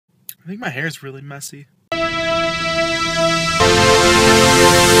I think my hair is really messy.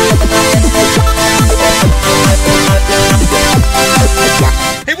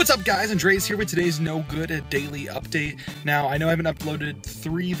 Hey, what's up guys? Andreas here with today's No Good Daily Update. Now, I know I haven't uploaded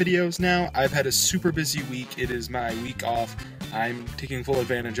 3 videos now. I've had a super busy week. It is my week off. I'm taking full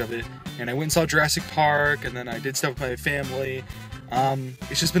advantage of it. And I went and saw Jurassic Park, and then I did stuff with my family.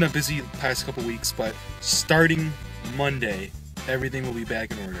 It's just been a busy past couple weeks, but starting Monday, everything will be back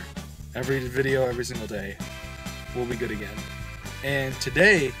in order. Every video, every single day, will be good again. And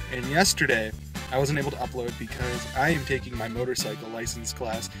today and yesterday, I wasn't able to upload because I am taking my motorcycle license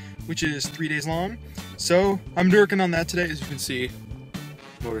class, which is 3 days long. So I'm working on that today. As you can see,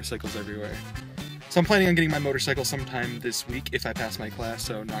 motorcycles everywhere. So I'm planning on getting my motorcycle sometime this week if I pass my class,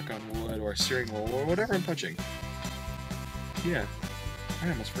 so knock on wood or steering wheel or whatever I'm touching. Yeah, I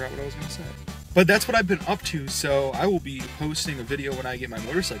almost forgot what I was going to say. But that's what I've been up to, so I will be posting a video when I get my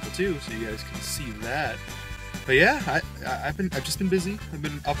motorcycle too, so you guys can see that. But yeah, I've just been busy. I've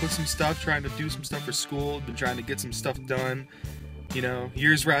been up with some stuff, trying to do some stuff for school. Been trying to get some stuff done. You know,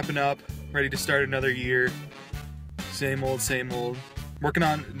 year's wrapping up, ready to start another year. Same old, same old. Working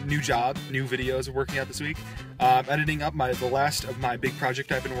on new job, new videos I'm working out this week. Editing up the last of my big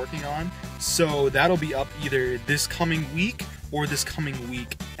project I've been working on. So that'll be up either this coming week or this coming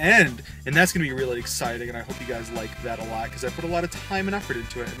weekend. And that's gonna be really exciting, and I hope you guys like that a lot because I put a lot of time and effort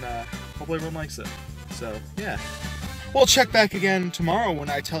into it, and hopefully everyone likes it. So, yeah. We'll check back again tomorrow when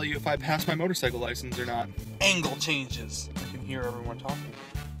I tell you if I pass my motorcycle license or not. Angle changes. I can hear everyone talking.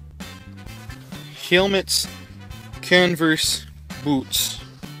 Helmets, Converse, boots.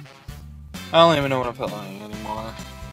 I don't even know what I'm feeling anymore.